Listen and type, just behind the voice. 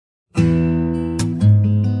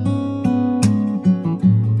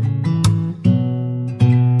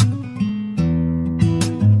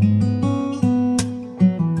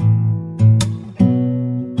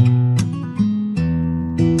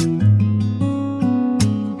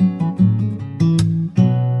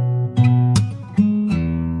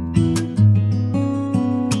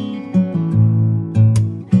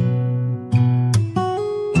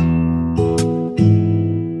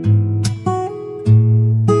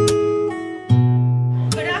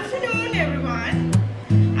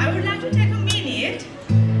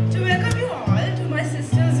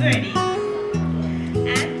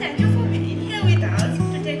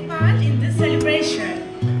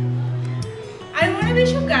I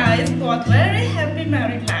wish you guys both very happy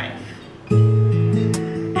married life.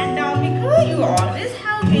 And Dammika, you always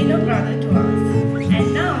have been a brother to us.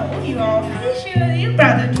 And now you are officially a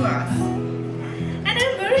brother to us. And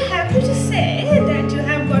I'm very happy to say that you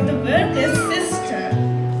have got the very best sister,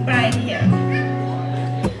 Bride here.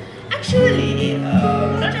 Actually,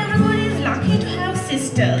 not everybody is lucky to have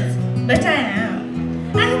sisters, but I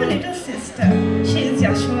am. I have a little sister. She is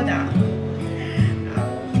Yashodha.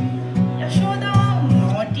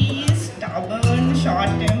 Naughty, stubborn,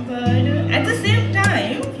 short-tempered, at the same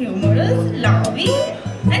time humorous, loving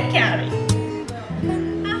and caring.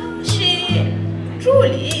 She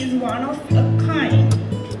truly is one of a kind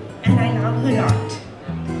and I love her a lot.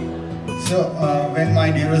 So when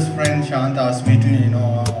my dearest friend Shant asked me to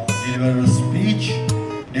deliver a speech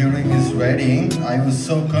during his wedding, I was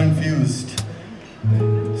so confused.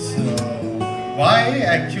 So why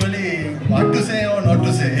actually what to say or not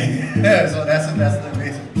to say? So that's the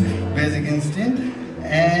basic instinct.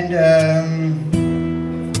 And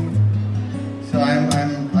so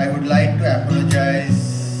I would like to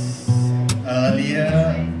apologize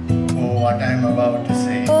earlier for what I'm about to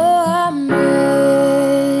say. Oh, I'm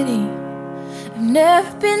ready. I've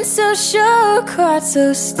never been so sure, quite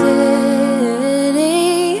so steady.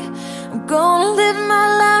 I'm gonna live my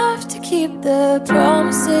life to keep the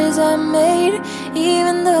promises I made.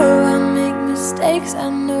 Even though I make mistakes, I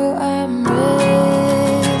know I'm ready.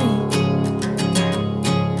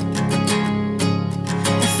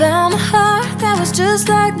 I found a heart that was just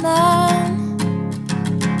like mine.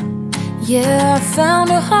 Yeah, I found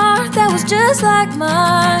a heart that was just like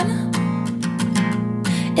mine.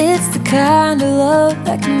 It's the kind of love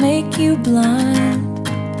that can make you blind.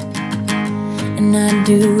 And I'd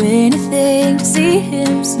do anything to see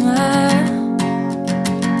him smile.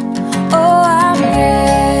 Oh, I'm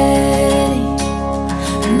ready.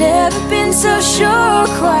 I've never been so sure,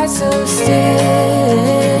 quite so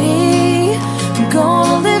steady. I'm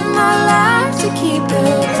gonna live my life to keep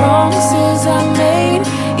the promises I made.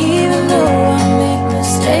 Even though I make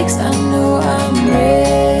mistakes, I know I'm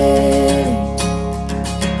ready.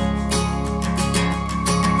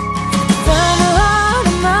 I found the heart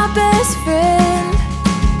of my best friend.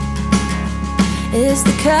 It's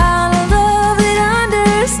the kind of love that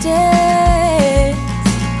understands.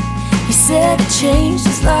 He said it changed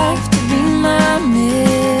his life to be my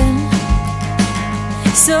man.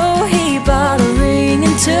 So he bought a ring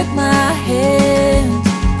and took my hand.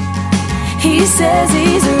 He says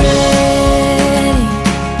he's ready.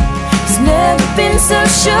 He's never been so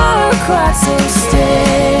sure, quite so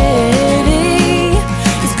steady.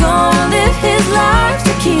 He's gonna live his life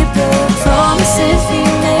to keep the promises he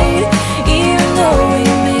made. Even though he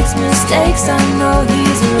makes mistakes, I know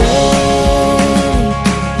he's ready.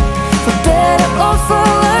 For better or for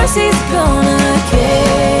worse, he's gonna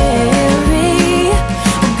carry.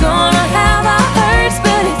 We're gonna have our hurts,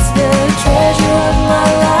 but it's the treasure of my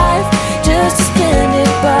life. Just to spend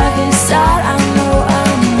it by his side, I know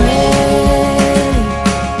I'm ready.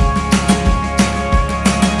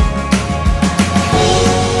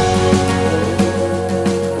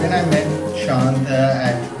 When I met Shanta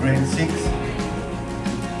at grade 6,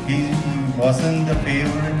 he wasn't the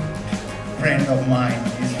favorite friend of mine.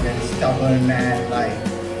 He's very stubborn and like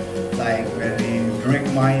very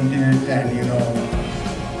direct-minded and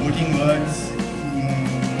putting words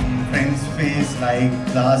friend's face like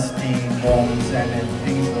blasting bombs and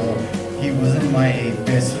everything, so he wasn't my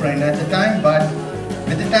best friend at the time, but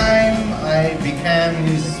with the time I became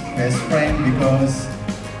his best friend because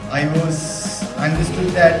I was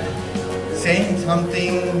understood that saying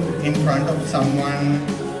something in front of someone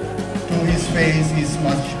to his face is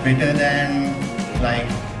much better than like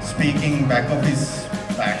speaking back of his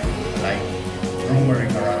back, like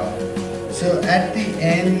rumoring around. So at the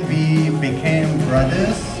end we became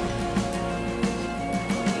brothers.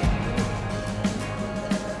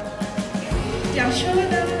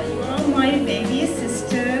 Yashodha, you are my baby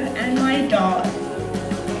sister and my doll.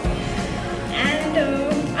 And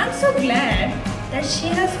I'm so glad that she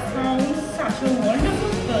has found such a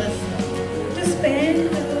wonderful person to spend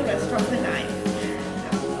the rest of her life.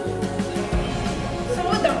 So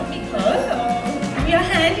Dammika, we are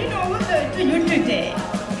handing over her to you today.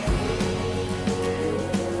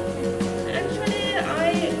 Actually,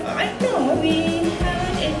 I know we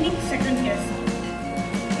haven't any second guessing.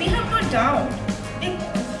 We have no doubt.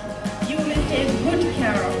 You will take good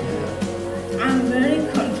care of her. I'm very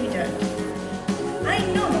confident. I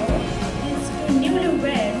know these two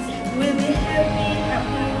newlyweds will be happy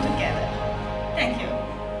together. Thank you.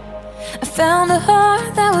 I found a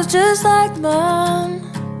heart that was just like mine.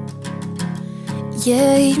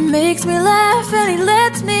 Yeah, he makes me laugh and he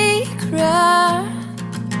lets me cry.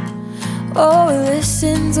 Oh, he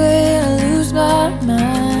listens when I lose my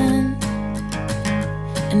mind.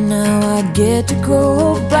 And now I get to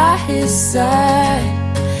go by his side.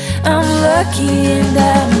 I'm lucky and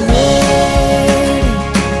I'm ready.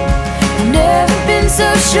 I've never been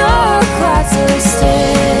so sure, quite so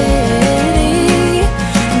steady.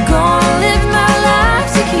 I'm gonna live my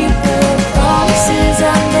life to keep the promises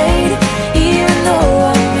I made. Even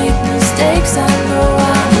though I make mistakes, I know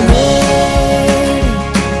I'm ready.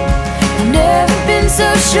 I've never been so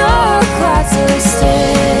sure, quite so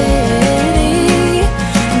steady.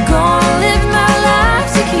 I'm gonna live my life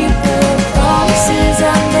to keep the promises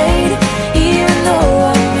I made. Even though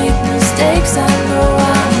I make mistakes, I know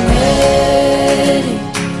I'm ready.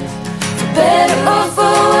 For better or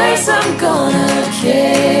for worse, I'm gonna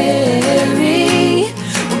carry.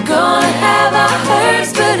 We're gonna have our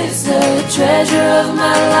hurts, but it's the treasure of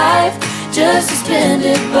my life. Just to spend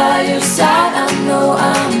it by your side, I know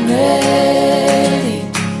I'm ready.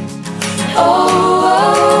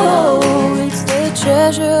 Oh, it's the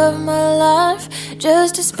treasure of my life.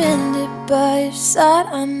 Just to spend it by your side,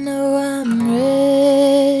 I know I'm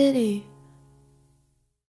ready.